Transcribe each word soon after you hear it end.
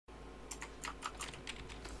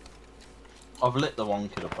I've lit the one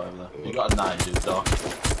kid up over there. You got a name, dude, dark.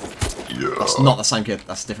 Yeah. That's not the same kid.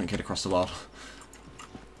 That's a different kid across the world.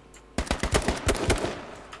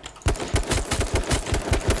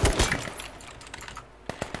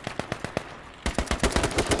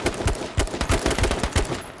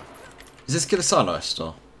 Is this kid a soloist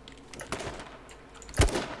or?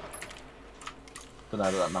 Don't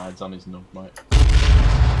know that nide's on his nub, mate.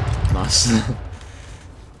 Nice.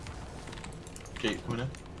 Jeep coming in.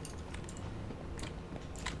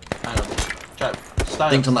 Hang on. Jeep, stay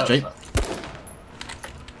Dinked on that stay Jeep.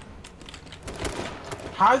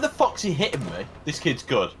 How the fuck's he hitting me? This kid's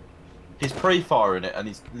good. He's pre-firing it and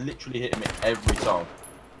he's literally hitting me every time.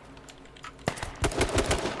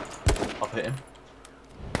 I've hit him.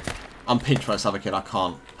 I'm pinched by this other kid. I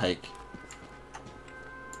can't peek.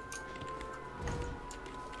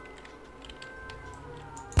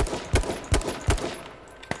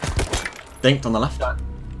 Dinked on the left.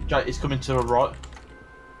 Jake, he's coming to the right.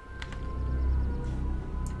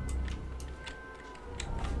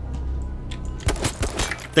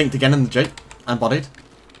 Dinked again in the Jeep. And bodied.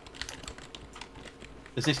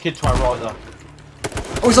 There's this kid to our right there.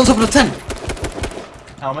 Oh, he's on top of the tent!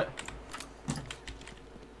 Helmet.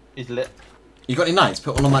 He's lit. You got any knights?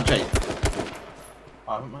 Put one on that Jeep.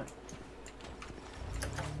 I haven't, mate.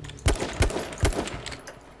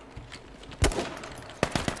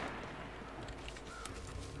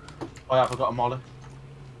 Oh yeah, I've got a molly.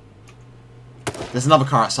 There's another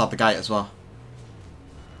car outside the gate as well.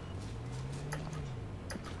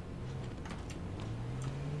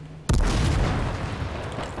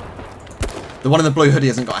 The one in the blue hoodie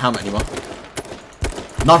hasn't got a helmet anymore.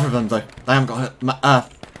 Neither of them do. They haven't got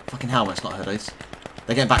fucking helmets, not hoodies.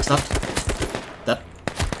 They're getting backstabbed. Dead.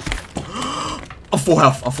 I'm full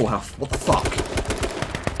health. I'm full health. What the fuck?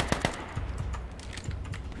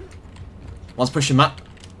 One's pushing Matt.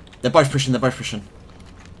 They're both pushing. They're both pushing.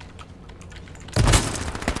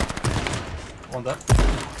 One dead.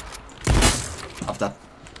 I've dead.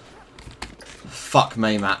 Fuck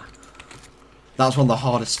me, Matt. That was one of the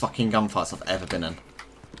hardest fucking gunfights I've ever been in.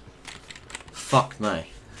 Fuck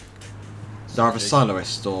me. They're either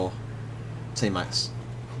soloist or teammates.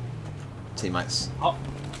 Teammates. Hop.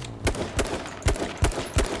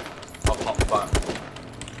 I'll pop back.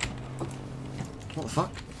 What the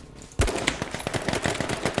fuck?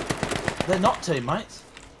 They're not teammates.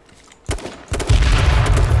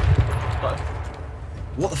 Bro.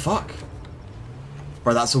 What the fuck?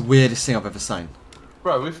 Bro, that's the weirdest thing I've ever seen.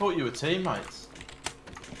 Bro, we thought you were teammates.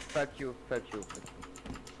 Fuck you, fuck you.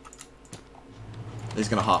 He's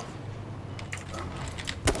gonna hop.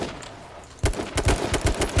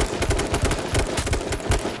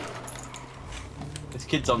 This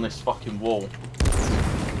kid's on this fucking wall.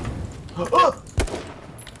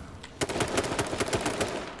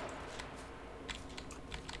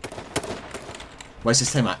 Where's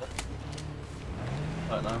his teammate?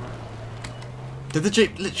 I don't know, man. Did the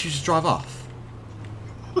Jeep literally just drive off?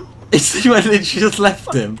 His teammate literally just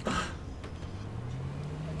left him. I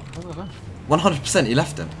don't know. 100% he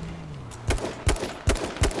left him.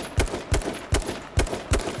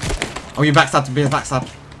 Oh, you backstabbed him, being backstabbed.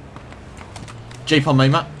 Jeep on me,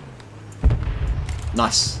 Matt.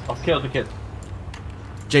 Nice. I've killed the kid.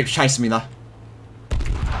 Jeep's chasing me though.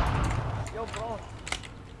 Yo, bro.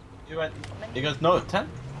 You went. He goes, no, 10?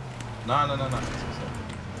 No.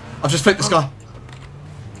 I've just flipped this guy.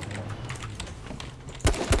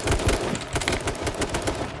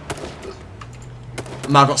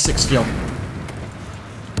 Man, I've got 6 fuel.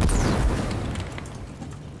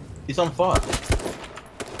 He's on fire.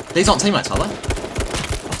 These aren't teammates, are they? I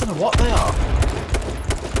don't know what they are.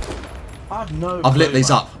 I have no I've lit clue, these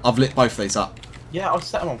mate. up. I've lit both these up. Yeah, I've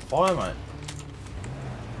set them on fire, mate.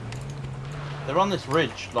 They're on this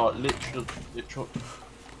ridge, like literal.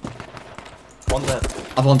 One dead.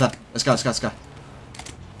 I've one dead. Let's go, let's go, let's go.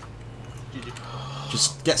 GG.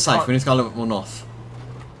 Just get safe. We need to go a little bit more north.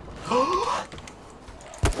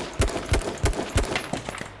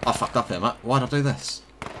 I fucked up here, Matt. Why'd I do this?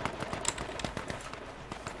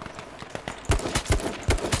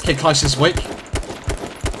 Kid close is weak.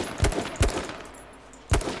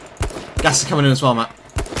 Gas is coming in as well, Matt.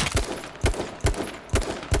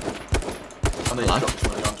 I need to drop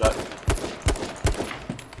something on Jack.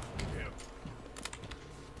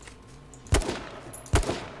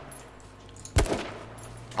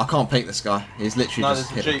 I can't peek this guy. He's literally No,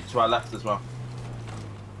 just there's a hidden. Jeep to our left as well.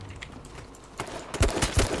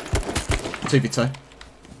 2v2.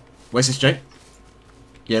 Where's this Jeep?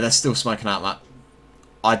 Yeah, they're still smoking out, Matt.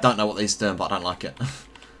 I don't know what these are doing, but I don't like it.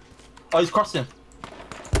 Oh, he's crossing.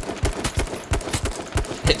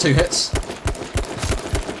 Hit 2 hits.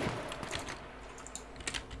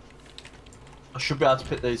 should be able to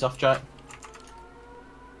pick these off, Jack.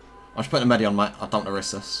 I'm just putting a medi on, mate. I don't want to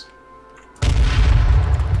risk this.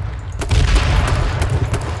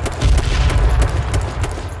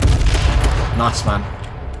 Nice, man.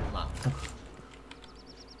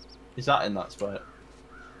 Is that in that spot?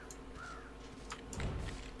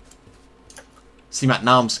 See, Matt,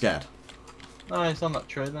 now I'm scared. No, he's on that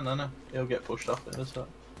tree then, I know. He'll get pushed off there, so.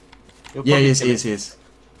 Yeah, he is.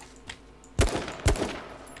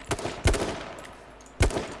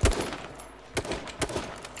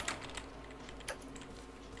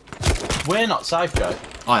 We're not safe, Joe.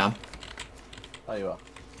 I am. There you are.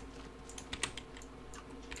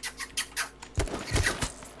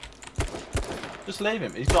 Just leave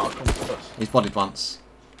him. He's got to come to us. He's bodied once.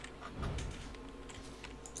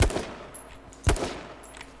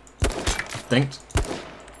 Dinked.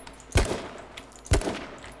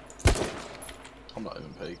 I'm not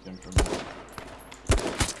even peeking from here.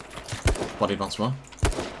 Bodied once more.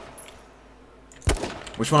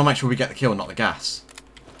 We just want to make sure we get the kill and not the gas.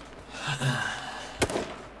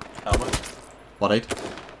 Helmet. Bodied.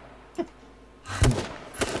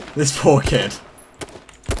 This poor kid.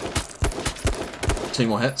 2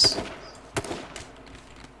 more hits.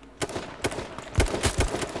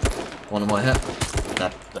 1 more hit.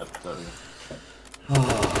 Dead. Dead. Oh,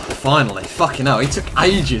 finally. Fucking hell, he took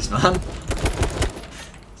ages, man.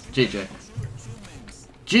 GG.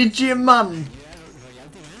 GG, man.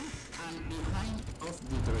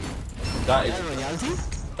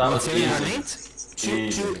 That was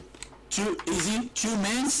easy. Two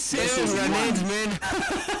men, 7 grenades, man.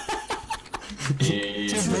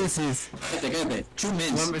 Easy.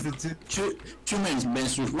 Two men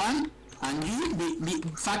versus 1, and you be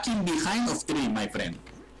fucking behind of 3, my friend.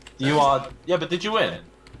 You are. Yeah, but did you win?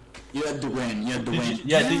 You have to win. You have to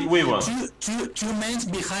win. We won. Two men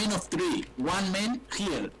behind of 3. 1 man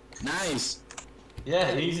here. Nice.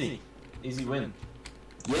 Yeah, easy. Easy win.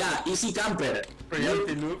 Yeah, easy camper.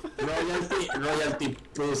 Royalty move. Royalty.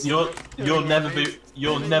 You'll never be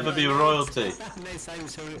royalty.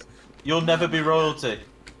 You'll never be royalty.